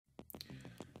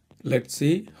Let's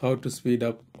see how to speed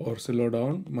up or slow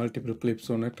down multiple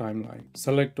clips on a timeline.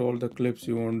 Select all the clips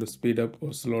you want to speed up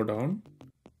or slow down.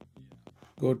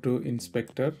 Go to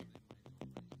Inspector,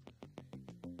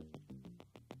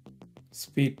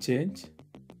 Speed Change,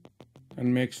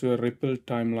 and make sure Ripple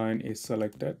Timeline is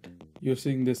selected.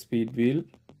 Using the speed wheel,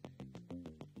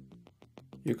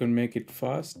 you can make it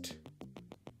fast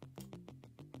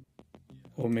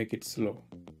or make it slow.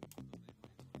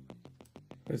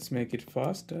 Let's make it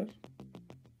faster,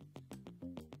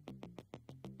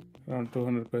 around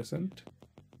 200%.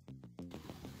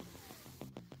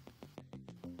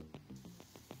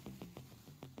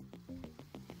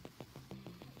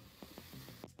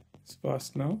 It's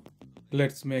fast now.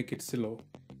 Let's make it slow.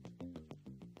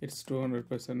 It's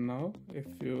 200% now. If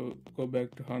you go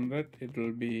back to 100, it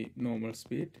will be normal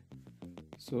speed.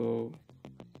 So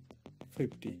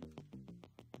 50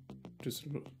 to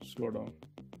slow down.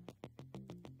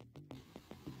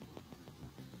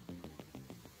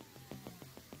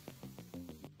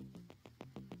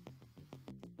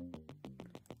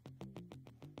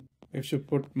 If you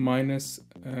put minus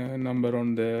number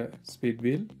on the speed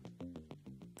wheel,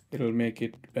 it will make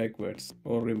it backwards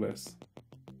or reverse.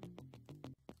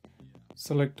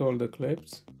 Select all the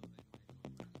clips,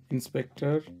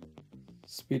 Inspector,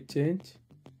 Speed Change,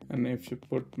 and if you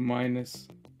put minus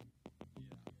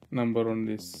number on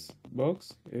this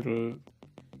box, it will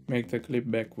make the clip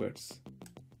backwards.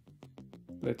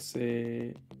 Let's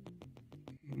say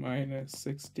minus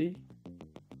 60.